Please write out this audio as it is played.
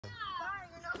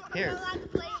Here. You're allowed to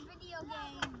play a video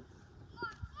game.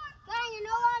 Guy, you're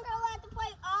no longer allowed to play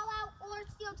All Out or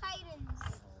Steel Titans.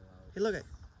 Hey, look it.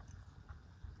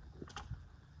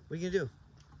 What are you gonna do?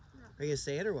 Are you gonna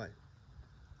say it or what?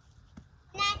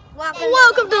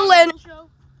 Welcome to the Landon Show.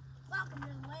 Welcome to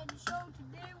the Landon Show.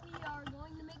 Today we are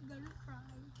going to make Gunner cry.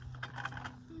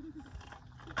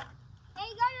 Hey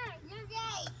Gunner, you're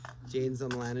gay. Jaden's on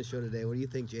the Landon Show today. What do you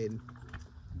think, Jaden?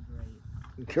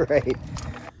 Great. Great.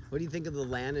 What do you think of the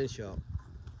Landon Show?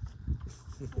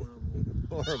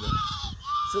 Horrible.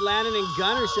 It's the Landon and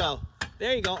Gunner Show.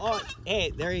 There you go. Oh,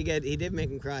 hey, there you go. He did make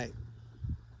him cry.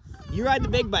 You ride the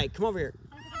big bike. Come over here.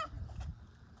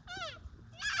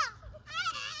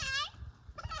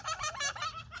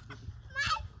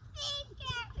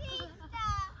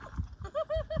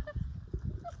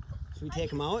 Should we take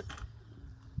him out?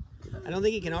 I don't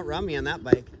think he can outrun me on that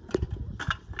bike.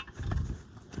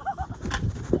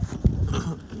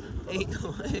 Hey, no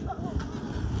way.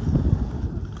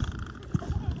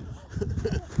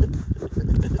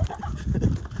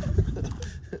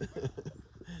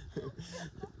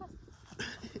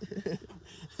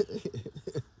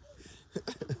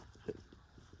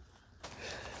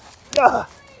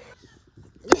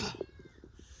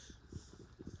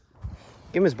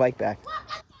 Give him his bike back.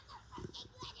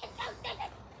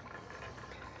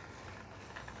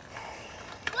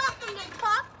 Welcome to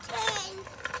Top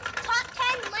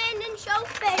 10 Landon Show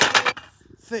fails.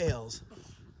 Fails.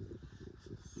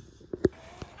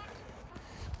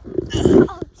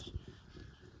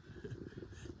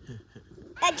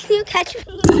 Can you catch me?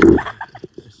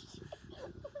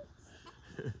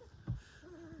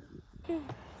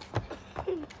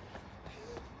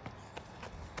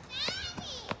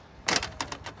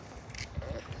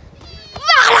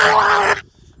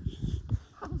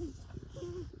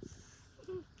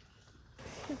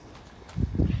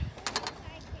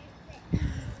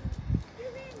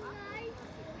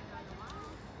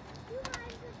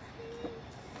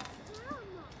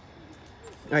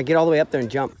 All right, get all the way up there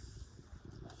and jump.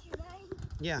 Should I?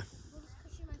 Yeah, Will this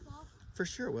cushion my fall? for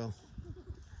sure it will.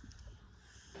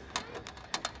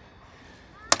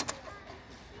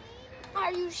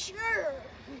 Are you sure?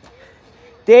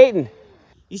 Dayton,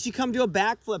 you should come do a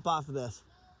backflip off of this.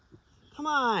 Come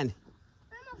on. I'm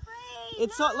afraid.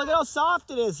 It's so, look at how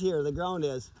soft it is here, the ground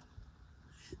is.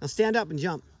 Now stand up and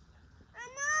jump.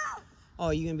 No. Oh,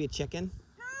 you gonna be a chicken?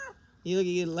 No. You look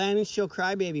at your Landon Show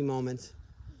crybaby moments.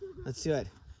 Let's do it.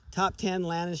 Top 10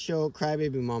 Landon Show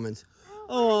crybaby moments.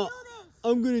 Oh,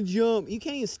 I'm gonna jump. You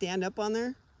can't even stand up on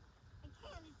there? I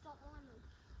can't, I just don't want to.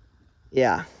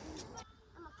 Yeah.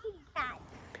 I'm a kitty cat.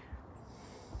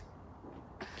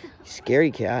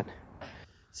 Scary cat.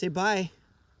 Say bye.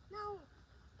 No.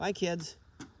 Bye, kids.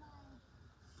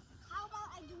 How about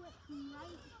I do it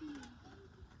right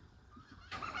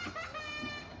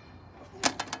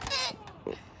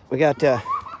here?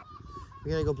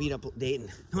 We gotta go beat up Dayton.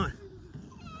 Come on.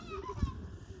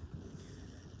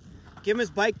 Give him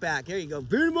his bike back. There you go.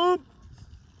 Beat him up.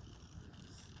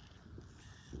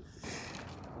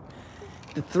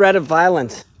 The threat of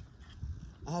violence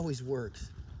always works.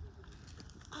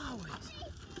 Always.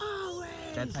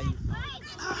 That's how you feel.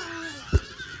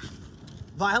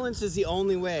 Violence is the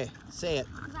only way. Say it.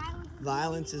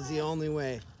 Violence is the only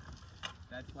way.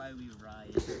 That's why we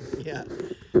riot. Yeah.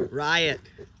 Riot.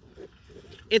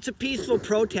 It's a peaceful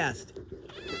protest.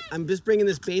 I'm just bringing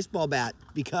this baseball bat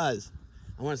because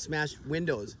I want to smash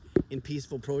windows in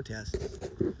peaceful protest.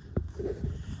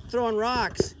 Throwing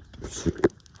rocks.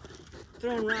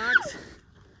 Throwing rocks.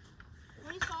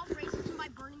 When you solve racism by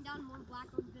burning down more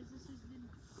black-owned businesses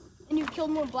and you've killed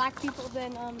more black people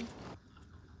than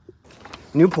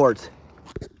Newports.